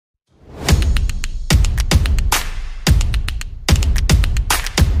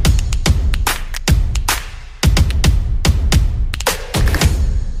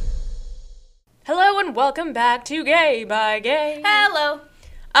everyone, welcome back to Gay by Gay. Hello.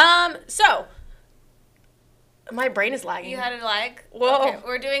 So, my brain is lagging. You had a lag? Whoa. Okay,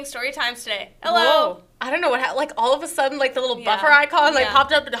 we're doing story times today. Hello. Whoa. I don't know what happened. Like, all of a sudden, like, the little Yeah. buffer icon, like, Yeah.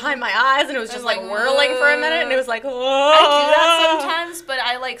 popped up behind my eyes, and it was just, like, whirling for a minute, and it was like, whoa. I do that sometimes, but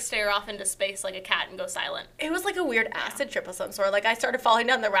I, like, stare off into space like a cat and go silent. It was like a weird acid trip of some sort. Like, I started falling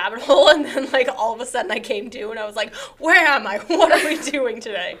down the rabbit hole, and then, like, all of a sudden I came to, and I was like, where am I? What are we doing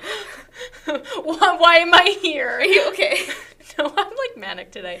today? Why am I here? Are you okay? No, I'm, like, manic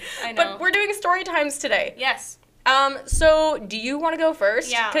today. I know. But we're doing story times today. Yes. So do you want to go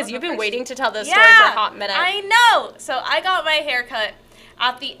first? Yeah, Because I'll you've go been first. waiting to tell this story for a hot minute. I know. So I got my hair cut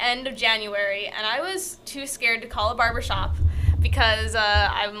at the end of January, and I was too scared to call a barbershop because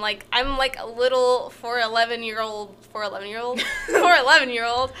I'm like a little 4'11"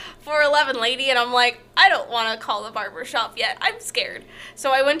 lady, and I'm like, I don't want to call the barbershop yet. I'm scared.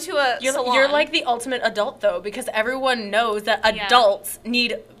 So I went to a salon. You're like the ultimate adult, though, because everyone knows that Yeah. adults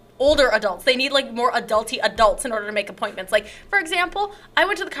need older adults. They need, like, more adulty adults in order to make appointments. Like, for example, I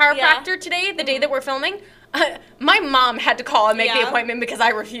went to the chiropractor today, the day that we're filming. My mom had to call and make the Yeah. appointment because I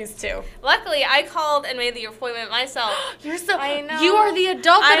refused to. Luckily, I called and made the appointment myself. You're so... I know. You are the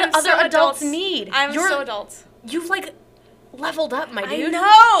adult that I'm other so adults adults. need. I'm You're, so adult. You've, like, leveled up, my I dude.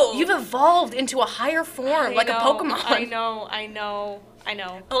 know. You've evolved into a higher form, like a Pokemon. I know.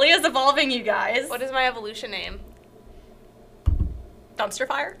 Aaliyah's evolving, you guys. What is my evolution name? Dumpster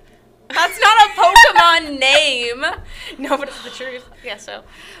fire? That's not a Pokemon name. No, but it's the truth. Yeah, so.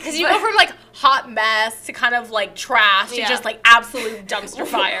 Because you go from, like, hot mess to kind of, like, trash to Yeah. just, like, absolute dumpster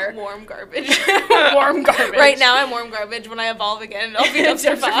fire. Warm garbage. Warm garbage. Right now I'm warm garbage. When I evolve again, I'll be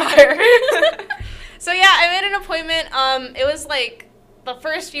dumpster Dumpster fire. So yeah, I made an appointment. It was like the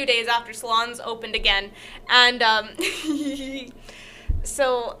first few days after salons opened again, and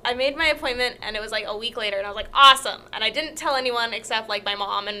so I made my appointment, and it was like a week later, and I was like, awesome. And I didn't tell anyone except like my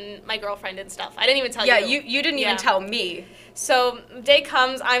mom and my girlfriend and stuff. I didn't even tell Yeah, you. you didn't Yeah. even tell me. So day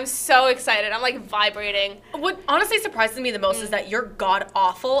comes, I'm so excited. I'm like vibrating. What honestly surprises me the most is that you're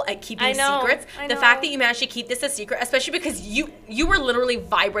god-awful at keeping I know, secrets. I The know. fact that you managed to keep this a secret, especially because you were literally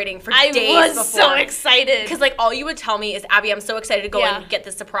vibrating for I days was before. so excited. Because, like, all you would tell me is, Abby, I'm so excited to go Yeah. and get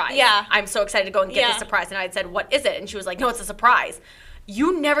this surprise. Yeah. I'm so excited to go and get Yeah. this surprise. And I had said, what is it? And she was like, no, it's a surprise.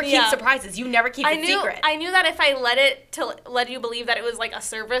 You never keep Yeah. surprises. You never keep it secret. I knew that if I let you believe that it was like a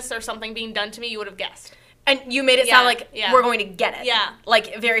service or something being done to me, you would have guessed. And you made it Yeah, sound like yeah. we're going to get it. Yeah.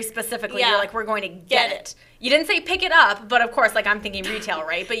 Like, very specifically, Yeah. you're like, we're going to get Get it. it. You didn't say pick it up, but of course, like, I'm thinking retail,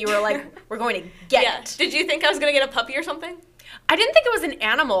 right? But you were like, we're going to get it. Did you think I was gonna get a puppy or something? I didn't think it was an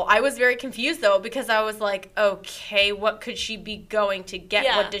animal. I was very confused, though, because I was like, okay, what could she be going to get?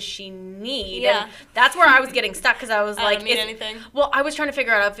 Yeah. What does she need? Yeah. And that's where I was getting stuck, because I was I like, don't need anything. Well, I was trying to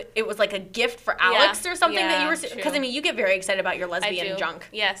figure out if it was like a gift for Alex or something that you were, true. because I mean, you get very excited about your I lesbian do. junk.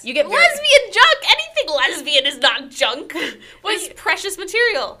 Yes. You get very, lesbian junk. Anything lesbian is not junk. It's you- precious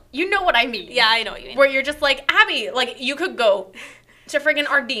material. you know what I mean. Yeah, I know what you mean. Where you're just like, Abby, like, you could go to friggin'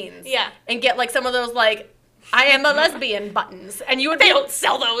 Ardene's. Yeah. And get like some of those like, I am a lesbian buttons. And you would They be, don't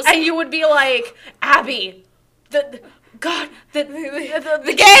sell those. and you would be like, Abby, the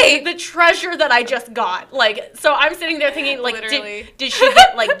gay. the treasure that I just got. Like, so I'm sitting there thinking, like, Literally. did she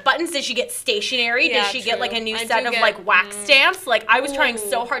get like buttons? Did she get stationery? Yeah, did she get like a true. new I set do of get- like wax stamps? Like, I was trying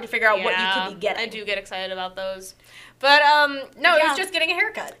so Ooh. hard to figure out what you Yeah, could be getting. I do get excited about those. But No, it yeah. was just getting a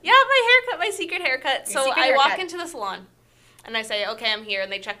haircut. Yeah, my haircut, my secret haircut. Your So secret I walk haircut. into the salon, and I say, okay, I'm here,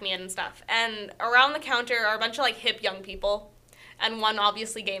 and they check me in and stuff. And around the counter are a bunch of, like, hip young people, and one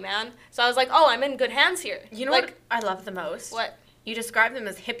obviously gay man. So I was like, oh, I'm in good hands here. You know like, what I love the most? What? You describe them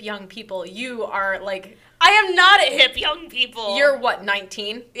as hip young people. You are like, I am not a hip young people. you're what,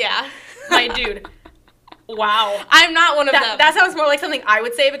 19? Yeah. My dude. Wow. I'm not one of them. That sounds more like something I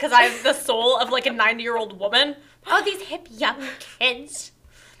would say because I have the soul of like a 90-year-old woman. Oh, these hip young kids.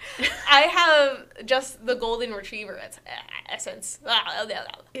 I have just the golden retriever essence.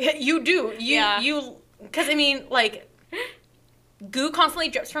 You do. Yeah. You, because I mean, like, goo constantly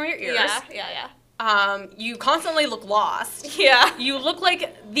drips from your ears. Yeah. You constantly look lost. Yeah. You look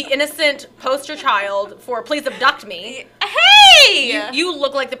like the innocent poster child for Please Abduct Me. Hey! You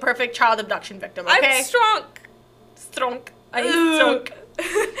look like the perfect child abduction victim, okay? I'm strong. Strunk. Strunk.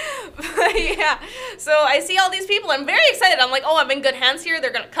 But yeah. So I see all these people. I'm very excited. I'm like, oh, I'm in good hands here.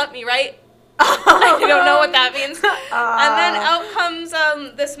 They're going to cut me, right? I don't know what that means. And then out comes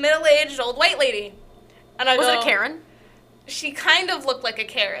this middle-aged old white lady. And I Was go, it a Karen? She kind of looked like a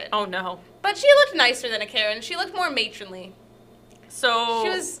Karen. Oh, no. But she looked nicer than a Karen. She looked more matronly. So, She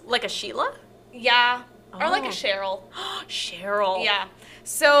was- like a Sheila? Yeah. Or like a Oh. Cheryl. Cheryl. Yeah.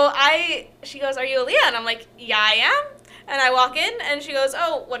 So she goes, "Are you Aaliyah?" And I'm like, "Yeah, I am." And I walk in, and she goes,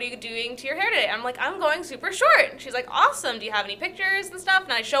 "Oh, what are you doing to your hair today?" I'm like, "I'm going super short." And she's like, "Awesome. Do you have any pictures and stuff?"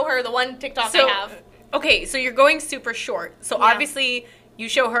 And I show her the one TikTok I have. Okay, so you're going super short. So obviously you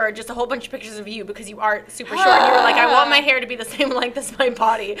show her just a whole bunch of pictures of you because you are super short. And you were like, I want my hair to be the same length as my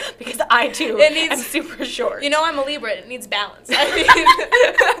body because I too am super short. You know, I'm a Libra. It needs balance.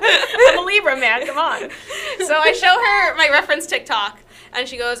 I'm a Libra, man. Come on. So I show her my reference TikTok, and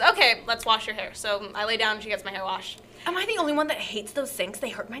she goes, "Okay, let's wash your hair." So I lay down, and she gets my hair washed. Am I the only one that hates those sinks? They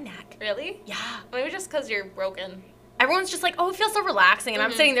hurt my neck. Really? Yeah. Maybe just because you're broken. Everyone's just like, oh, it feels so relaxing. And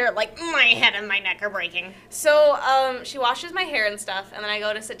I'm sitting there like, my head and my neck are breaking. So she washes my hair and stuff, and then I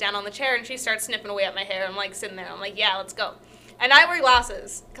go to sit down on the chair, and she starts snipping away at my hair. I'm like sitting there. I'm like, yeah, let's go. And I wear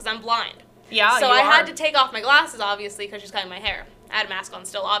glasses because I'm blind. Yeah, so I had to take off my glasses, obviously, because she's cutting my hair. I had a mask on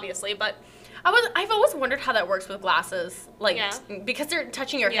still, obviously, but... I've always wondered how that works with glasses. Like, because they're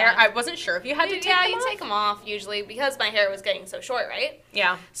touching your hair, I wasn't sure if you had to take them off. Yeah, you take them off, usually, because my hair was getting so short, right?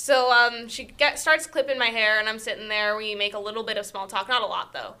 Yeah. So she starts clipping my hair, and I'm sitting there. We make a little bit of small talk, not a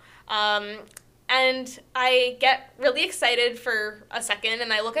lot, though. And I get really excited for a second,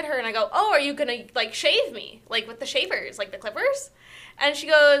 and I look at her, and I go, "Oh, are you going to, like, shave me? Like, with the shavers, like the clippers?" And she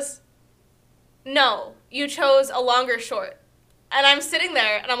goes, "No, you chose a longer short." And I'm sitting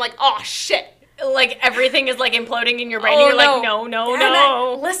there, and I'm like, "Oh, shit." Like, everything is, like, imploding in your brain, and you're like,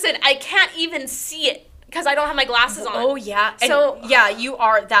 no. Listen, I can't even see it, because I don't have my glasses on. Oh, yeah. So, yeah, you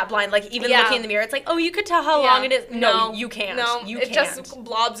are that blind. Like, even looking in the mirror, it's like, oh, you could tell how long it is. No, you can't. No, you can't. It's just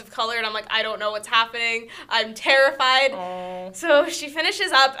blobs of color, and I'm like, I don't know what's happening. I'm terrified. Oh. So she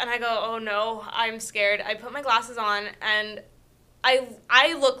finishes up, and I go, oh, no, I'm scared. I put my glasses on, and...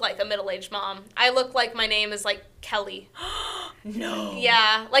 I look like a middle-aged mom. I look like my name is, like, Kelly. No.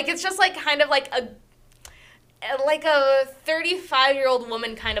 Yeah. Like, it's just, like, kind of like a 35-year-old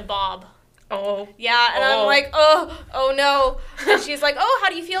woman kind of bob. Oh. Yeah, and I'm like, oh, no. And she's like, oh, how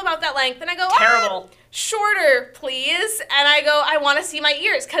do you feel about that length? And I go, terrible. Shorter, please. And I go, I want to see my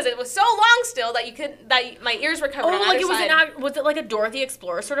ears, because it was so long still that my ears were covered on either side. Was it like a Dora the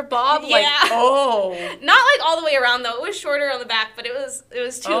Explorer sort of bob? Yeah. Like, oh. Not like all the way around though. It was shorter on the back, but it was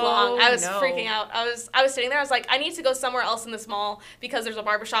too long. I was freaking out. I was sitting there. I was like, I need to go somewhere else in this mall because there's a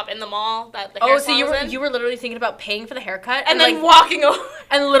barbershop in the mall that the hair salon was in. You were literally thinking about paying for the haircut and then like, walking over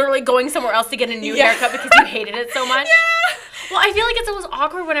and literally going somewhere else to get a new haircut because you hated it so much. Yeah. Well, I feel like it's always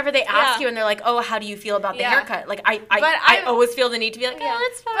awkward whenever they ask you and they're like, oh, how do you feel about the haircut? Like, I always feel the need to be like, oh,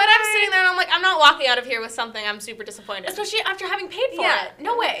 it's fine. But I'm sitting there and I'm like, I'm not walking out of here with something I'm super disappointed. Especially after having paid for it.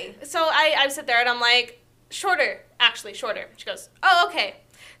 No way. So I sit there and I'm like, shorter. She goes, oh, okay.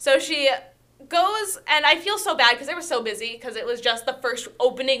 So she goes, and I feel so bad because they were so busy because it was just the first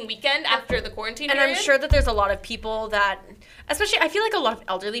opening weekend after the quarantine period. And I'm sure that there's a lot of people that, especially I feel like a lot of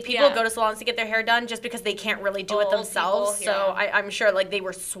elderly people go to salons to get their hair done just because they can't really do it themselves. People, so I'm sure like they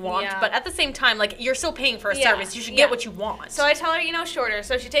were swamped. Yeah. But at the same time, like you're still paying for a service. You should get what you want. So I tell her, shorter.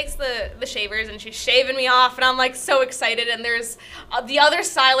 So she takes the shavers and she's shaving me off, and I'm like so excited. And there's the other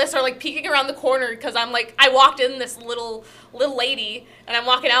stylists are like peeking around the corner because I'm like, I walked in this little lady, and I'm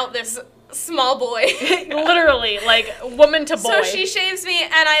walking out this small boy. Literally, like woman to boy. So she shaves me,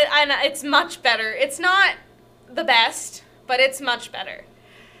 and it's much better. It's not the best, but it's much better.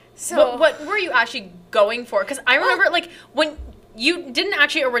 So what were you actually going for? Because I remember like when you didn't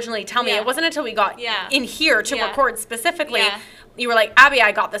actually originally tell me. It wasn't until we got in here to record specifically. Yeah. You were like, Abby,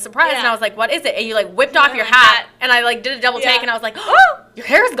 I got the surprise, and I was like, what is it? And you like whipped off your hat, and I like did a double take, and I was like, oh, your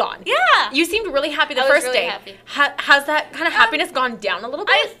hair's gone. Yeah. You seemed really happy the first day. Happy. Has that kind of happiness gone down a little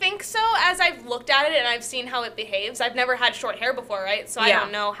bit? I think so. As I've looked at it and I've seen how it behaves. I've never had short hair before, right? So I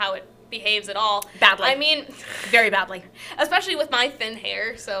don't know how it behaves at all. Badly. I mean, very badly. Especially with my thin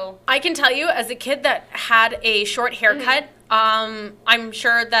hair, so. I can tell you, as a kid that had a short haircut, I'm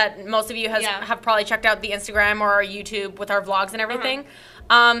sure that most of you have probably checked out the Instagram or our YouTube with our vlogs and everything.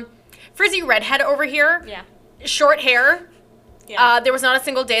 Frizzy redhead over here. Yeah. Short hair. Yeah. There was not a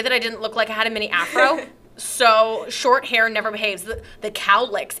single day that I didn't look like I had a mini afro. So short hair never behaves. The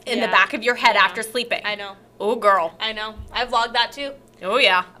cowlicks in the back of your head after sleeping. I know. Oh, girl. I know. I vlogged that too. Oh,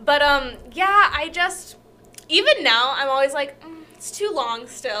 yeah. But, I just, even now, I'm always like, it's too long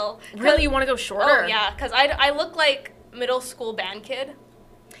still. Really? You want to go shorter? Oh, yeah, because I look like middle school band kid.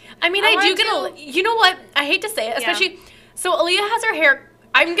 I mean, I do get you know what? I hate to say it, especially, so Aaliyah has her hair,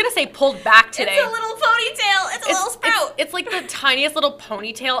 I'm going to say pulled back today. It's a little ponytail. It's a little sprout. It's like the tiniest little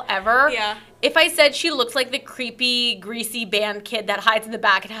ponytail ever. Yeah. If I said she looks like the creepy, greasy band kid that hides in the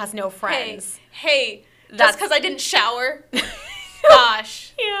back and has no friends. Hey, that's because I didn't shower.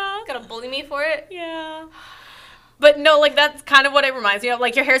 Gosh. Yeah. Gonna bully me for it? Yeah. But no, like, that's kind of what it reminds me of.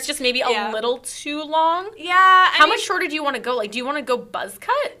 Like, your hair's just maybe a little too long. Yeah. How much shorter do you want to go? Like, do you want to go buzz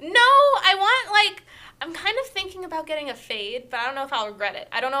cut? No, I want, like, I'm kind of thinking about getting a fade, but I don't know if I'll regret it.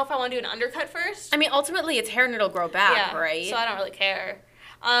 I don't know if I want to do an undercut first. I mean, ultimately, it's hair and it'll grow back, right? So I don't really care.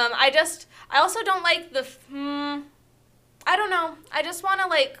 I also don't like the, I don't know. I just want to,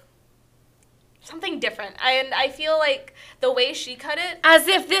 like, something different. And I feel like the way she cut it. As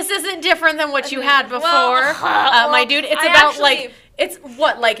if this isn't different than what you had before. My dude, it's about, like, it's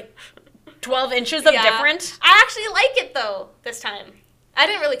what, like 12 inches of different? I actually like it, though, this time. I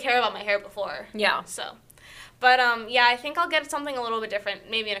didn't really care about my hair before. Yeah. So. But, yeah, I think I'll get something a little bit different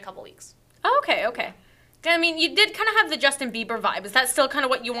maybe in a couple weeks. Oh, okay. I mean, you did kind of have the Justin Bieber vibe. Is that still kind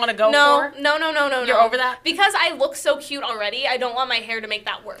of what you want to go for? No. You're over that? Because I look so cute already, I don't want my hair to make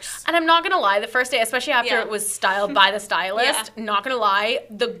that worse. And I'm not going to lie, the first day, especially after it was styled by the stylist, not going to lie,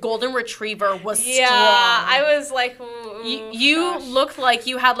 the golden retriever was strong. I was like, you looked like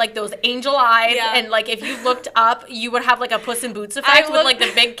you had, like, those angel eyes, and, like, if you looked up, you would have, like, a Puss in Boots effect with, like,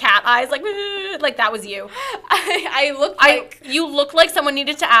 the big cat eyes, like that was you. I looked like... You look like someone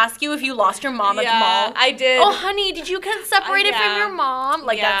needed to ask you if you lost your mom at the mall. I did. Oh, honey, did you get separated from your mom?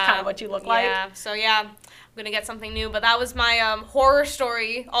 Like, that's kind of what you look like. Yeah, so I'm going to get something new. But that was my horror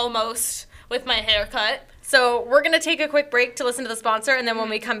story, almost, with my haircut. So we're going to take a quick break to listen to the sponsor, and then when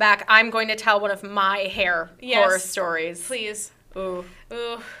we come back, I'm going to tell one of my hair horror stories. Please. Ooh.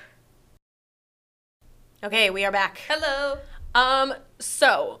 Okay, we are back. Hello.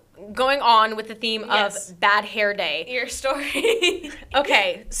 So, going on with the theme of bad hair day. Your story.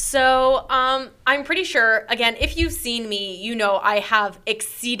 Okay, so, I'm pretty sure, again, if you've seen me, you know I have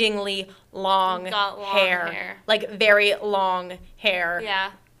exceedingly long hair. Like, very long hair.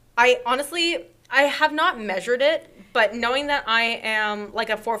 Yeah. I have not measured it, but knowing that I am, like,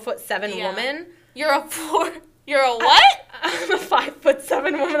 a 4'7" woman. You're a what? I'm a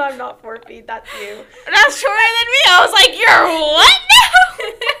 5'7" woman. I'm not 4 feet. That's you. That's shorter than me. I was like, you're what now?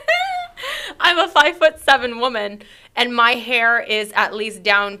 I'm a 5'7" woman, and my hair is at least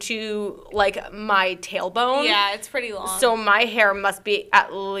down to, like, my tailbone. Yeah, it's pretty long. So my hair must be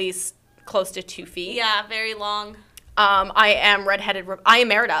at least close to 2 feet. Yeah, very long. I am redheaded. I am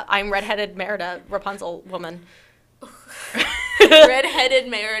Merida. I'm redheaded Merida Rapunzel woman. Redheaded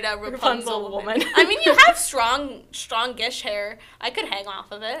Merida Rapunzel woman. I mean, you have strongish hair. I could hang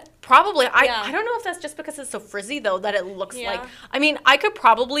off of it. Probably. I don't know if that's just because it's so frizzy, though, that it looks like... I mean, I could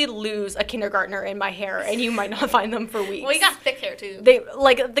probably lose a kindergartner in my hair, and you might not find them for weeks. Well, you got thick hair, too.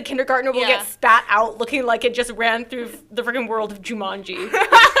 The kindergartner will get spat out looking like it just ran through the freaking world of Jumanji.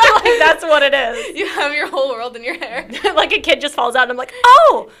 Like, that's what it is. You have your whole world in your hair. Like, a kid just falls out, and I'm like,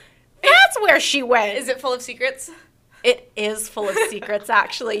 oh, that's where she went. Is it full of secrets? It is full of secrets,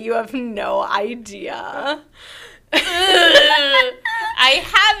 actually. You have no idea. I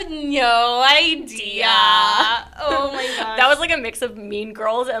have no idea. Oh my gosh. That was like a mix of Mean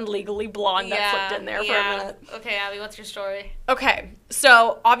Girls and Legally Blonde that flipped in there for a minute. Okay, Abby, what's your story? Okay,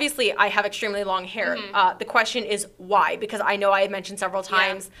 so obviously I have extremely long hair. The question is why? Because I know I had mentioned several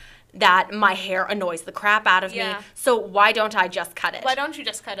times that my hair annoys the crap out of me. So why don't I just cut it? Why don't you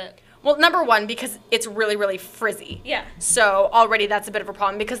just cut it? Well, number one, because it's really, really frizzy. Yeah. So already that's a bit of a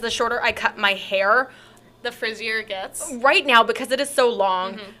problem because the shorter I cut my hair, the frizzier it gets. Right now, because it is so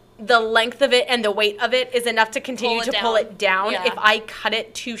long, the length of it and the weight of it is enough to continue to pull it down. Yeah. If I cut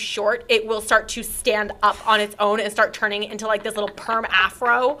it too short, it will start to stand up on its own and start turning into like this little perm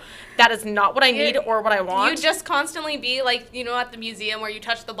afro. That is not what I need or what I want. You just constantly be like, you know, at the museum where you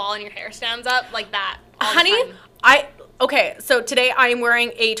touch the ball and your hair stands up like that. Honey, okay, so today I am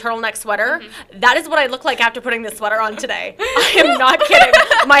wearing a turtleneck sweater. That is what I look like after putting this sweater on today. I am not kidding.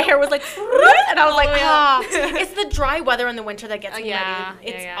 My hair was like, and I was it's the dry weather in the winter that gets me ready.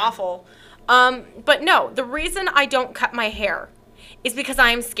 It's awful. But no, the reason I don't cut my hair is because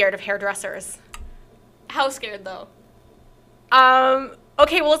I am scared of hairdressers. How scared, though?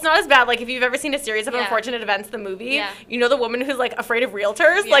 Okay, well, it's not as bad. Like, if you've ever seen A Series of Unfortunate Events, the movie, you know the woman who's, like, afraid of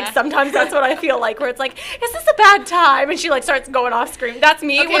realtors? Yeah. Like, sometimes that's what I feel like, where it's like, is this a bad time? And she, like, starts going off screen. That's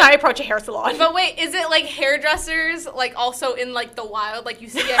me when I approach a hair salon. But wait, is it, like, hairdressers, like, also in, like, the wild? Like, you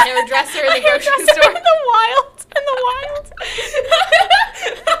see a hairdresser in the grocery store? in the wild.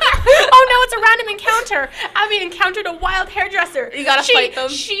 Oh, no, it's a random encounter. Abby encountered a wild hairdresser. You gotta fight them.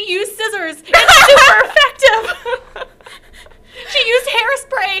 She used scissors. It's super effective. She used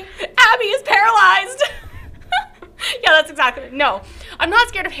hairspray. Abby is paralyzed. Yeah, that's exactly it. No, I'm not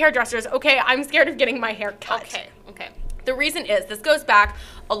scared of hairdressers, okay? I'm scared of getting my hair cut. Okay. The reason is, this goes back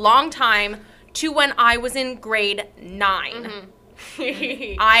a long time to when I was in grade 9.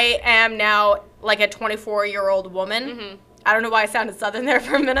 I am now like a 24-year-old woman. Mm-hmm. I don't know why I sounded Southern there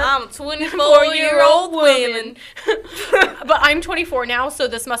for a minute. I'm a 24-year-old woman. But I'm 24 now, so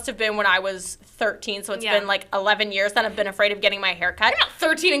this must have been when I was 13, so it's been like 11 years that I've been afraid of getting my hair cut. You're not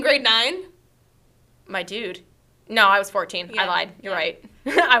 13 in grade 9. My dude. No, I was 14. I lied. You're right.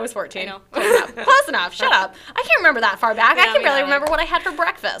 I was 14. I know. Close enough. Shut up. I can't remember that far back. I can barely remember what I had for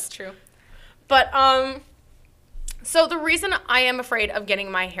breakfast. True. But, so the reason I am afraid of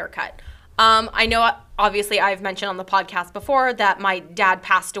getting my hair cut, I know, obviously, I've mentioned on the podcast before that my dad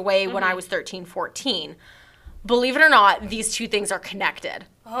passed away when I was 13, 14. Believe it or not, these two things are connected.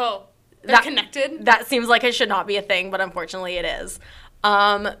 Oh, they're connected? That seems like it should not be a thing, but unfortunately it is.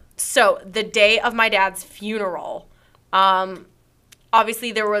 So the day of my dad's funeral,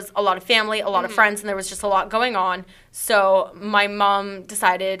 obviously there was a lot of family, a lot of friends, and there was just a lot going on. So my mom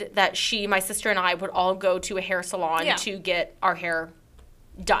decided that my sister, and I would all go to a hair salon to get our hair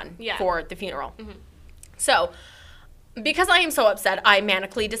done for the funeral. Mm-hmm. So because I am so upset, I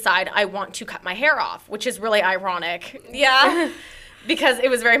manically decide I want to cut my hair off, which is really ironic. Yeah. Because it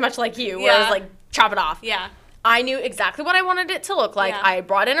was very much like you, where I was like, chop it off. Yeah. I knew exactly what I wanted it to look like. Yeah. I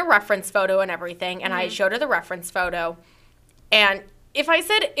brought in a reference photo and everything, and I showed her the reference photo. And if I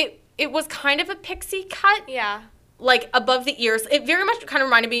said it was kind of a pixie cut. Yeah. Like, above the ears. It very much kind of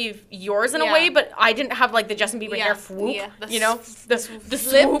reminded me of yours in a way, but I didn't have, like, the Justin Bieber hair swoop, you know? The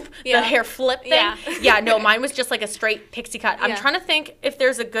swoop, the hair flip thing. Yeah, no, mine was just, like, a straight pixie cut. I'm trying to think if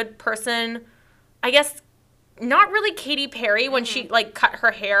there's a good person, I guess, not really Katy Perry when she, like, cut her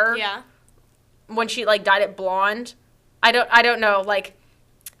hair. Yeah. When she, like, dyed it blonde. I don't know. Like,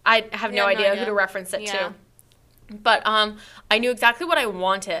 I have no idea who to reference it to. But I knew exactly what I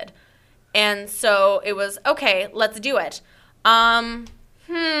wanted. And so it was, okay, let's do it. Long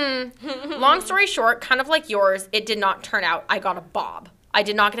story short, kind of like yours, it did not turn out. I got a bob. I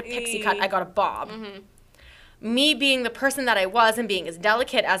did not get a pixie cut. I got a bob. Mm-hmm. Me being the person that I was and being as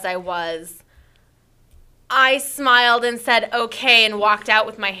delicate as I was, I smiled and said, okay, and walked out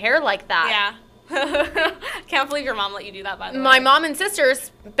with my hair like that. Yeah. Can't believe your mom let you do that, by the way. My mom and sister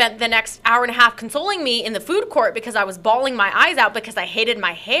spent the next hour and a half consoling me in the food court because I was bawling my eyes out because I hated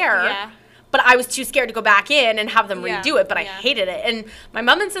my hair. Yeah. But I was too scared to go back in and have them redo it, but I hated it. And my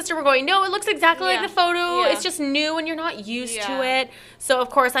mom and sister were going, no, it looks exactly like the photo. It's just new and you're not used to it. So, of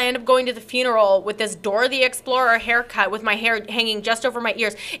course, I ended up going to the funeral with this Dora the Explorer haircut with my hair hanging just over my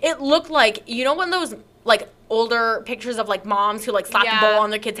ears. It looked like, you know, one of those, like, older pictures of, like, moms who, like, slap the bowl on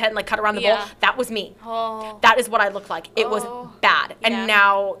their kid's head and, like, cut around the bowl? That was me. Oh. That is what I looked like. It was bad. And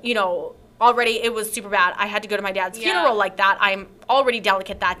now, you know, already it was super bad. I had to go to my dad's funeral like that. I'm already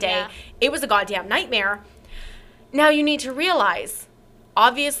delicate that day. Yeah. It was a goddamn nightmare. Now you need to realize,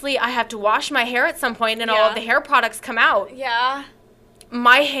 obviously I have to wash my hair at some point and all of the hair products come out. Yeah.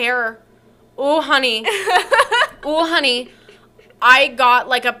 My hair, ooh honey, I got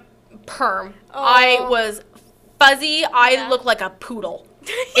like a perm. Oh. I was fuzzy. I looked like a poodle.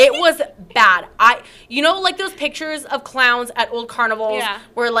 It was bad. You know, like those pictures of clowns at old carnivals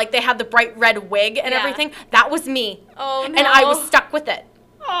where like they had the bright red wig and everything? That was me. Oh, no. And I was stuck with it.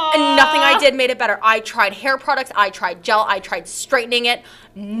 Aww. And nothing I did made it better. I tried hair products. I tried gel. I tried straightening it.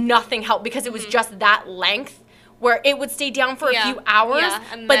 Nothing helped because it was just that length where it would stay down for a few hours.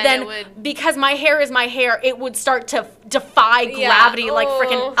 Yeah. But then because my hair is my hair, it would start to defy gravity like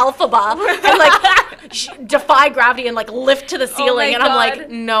freaking Elphaba. And like defy gravity and like lift to the ceiling. And I'm like,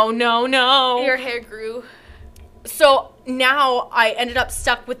 no. Your hair grew. So now I ended up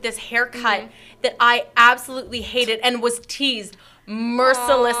stuck with this haircut that I absolutely hated and was teased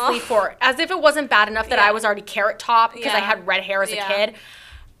mercilessly for, as if it wasn't bad enough that I was already Carrot Top because I had red hair as a kid.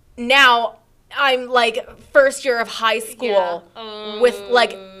 Now I'm like first year of high school with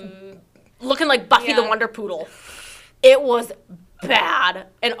like looking like Buffy the Wonder Poodle. It was bad.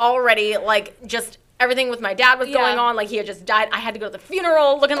 And already like just everything with my dad was going on. Like he had just died. I had to go to the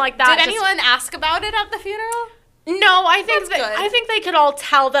funeral looking like that. Did anyone ask about it at the funeral? No, I think they could all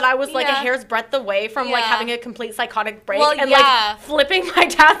tell that I was like a hair's breadth away from like having a complete psychotic break and like flipping my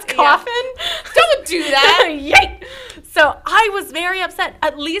dad's coffin. Don't do that. Yay! So I was very upset.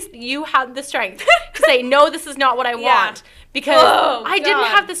 At least you had the strength to say, no, this is not what I want. Because I didn't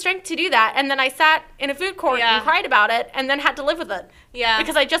have the strength to do that. And then I sat in a food court and cried about it and then had to live with it. Yeah.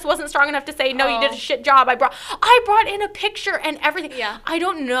 Because I just wasn't strong enough to say, no, you did a shit job. I brought in a picture and everything. Yeah. I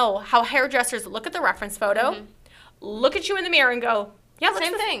don't know how hairdressers look at the reference photo, look at you in the mirror and go, yeah,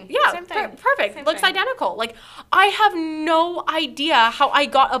 same thing. Yeah, same thing. Perfect. Same looks identical. Like, I have no idea how I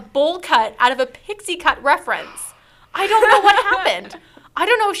got a bowl cut out of a pixie cut reference. I don't know what happened. I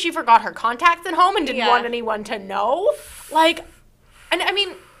don't know if she forgot her contacts at home and didn't want anyone to know. Like, and I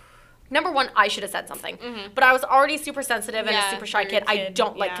mean, number one, I should have said something. But I was already super sensitive and a super shy kid. I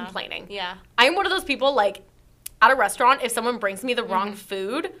don't like complaining. Yeah. I'm one of those people, like, at a restaurant, if someone brings me the wrong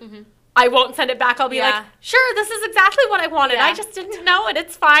food, I won't send it back. I'll be like, sure, this is exactly what I wanted. I just didn't know it.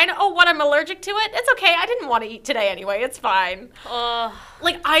 It's fine. Oh, what, I'm allergic to it? It's okay. I didn't want to eat today anyway. It's fine.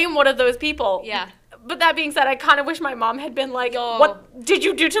 Like, I am one of those people. Yeah. But that being said, I kind of wish my mom had been like, what did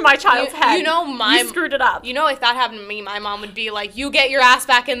you do to my child's head? You know, you screwed it up. You know, if that happened to me, my mom would be like, you get your ass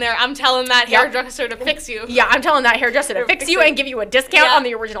back in there. I'm telling that hairdresser to fix you. Yeah, I'm telling that hairdresser to fix you and give you a discount on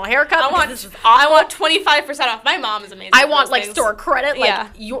the original haircut. I want 25% off. My mom is amazing. I want, like, store credit. Like,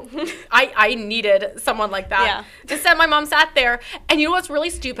 I needed someone like that. Yeah. Instead, my mom sat there, and you know what's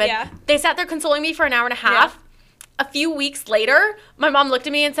really stupid? Yeah. They sat there consoling me for an hour and a half. Yeah. A few weeks later, my mom looked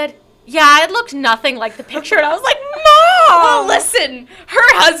at me and said, yeah, it looked nothing like the picture. And I was like, Mom! Well, listen,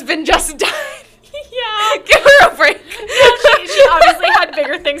 her husband just died. Yeah. Give her a break. Yeah, she obviously had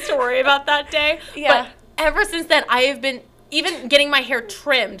bigger things to worry about that day. Yeah. But ever since then, I have been, even getting my hair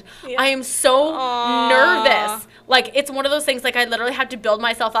trimmed, I am so nervous. Like, it's one of those things, like, I literally have to build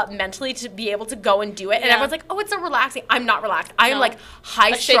myself up mentally to be able to go and do it. And everyone's like, oh, it's so relaxing. I'm not relaxed. I am, like,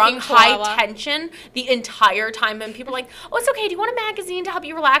 high-strung, high-tension the entire time. And people are like, oh, it's okay. Do you want a magazine to help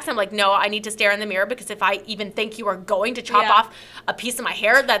you relax? I'm like, no, I need to stare in the mirror, because if I even think you are going to chop off a piece of my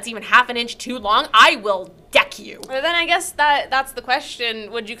hair that's even half an inch too long, I will deck you. Well, then I guess that's the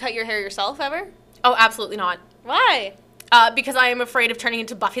question. Would you cut your hair yourself ever? Oh, absolutely not. Why? Because I am afraid of turning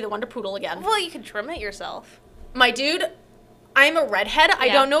into Buffy the Wonder Poodle again. Well, you can trim it yourself. My dude, I'm a redhead. I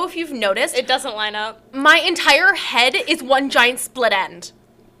don't know if you've noticed. It doesn't line up. My entire head is one giant split end.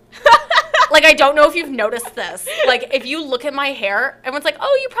 Like, I don't know if you've noticed this. Like, if you look at my hair, everyone's like,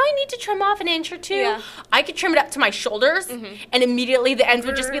 oh, you probably need to trim off an inch or two. Yeah. I could trim it up to my shoulders, and immediately the ends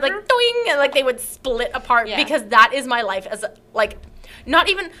would just be like, doing, and like they would split apart, because that is my life as, like, not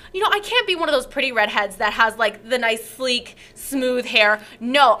even, you know, I can't be one of those pretty redheads that has, like, the nice, sleek, smooth hair.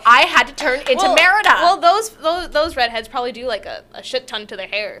 No, I had to turn into Merida. Well, those redheads probably do, like, a shit ton to their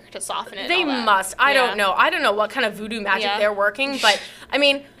hair to soften it. They must. I don't know. I don't know what kind of voodoo magic they're working, but, I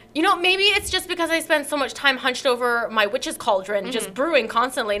mean, you know, maybe it's just because I spend so much time hunched over my witch's cauldron, just brewing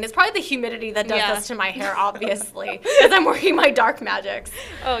constantly, and it's probably the humidity that does this to my hair, obviously, because I'm working my dark magics.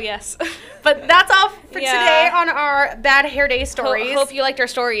 Oh, yes. But that's all for today on our bad hair day stories. Hope you liked our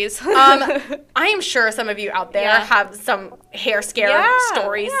stories. I am sure some of you out there have some hair scare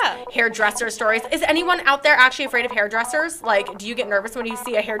stories, hairdresser stories. Is anyone out there actually afraid of hairdressers? Like, do you get nervous when you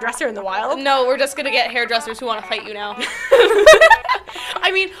see a hairdresser in the wild? No, we're just going to get hairdressers who want to fight you now.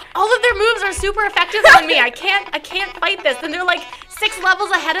 I mean, all of their moves are super effective on me. I can't fight this. And they're like 6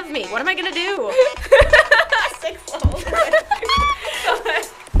 levels ahead of me. What am I gonna do? 6 levels ahead.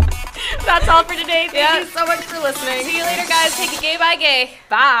 That's all for today. Thank you so much for listening. See you later, guys. Take it gay by gay.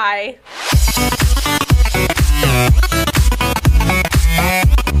 Bye.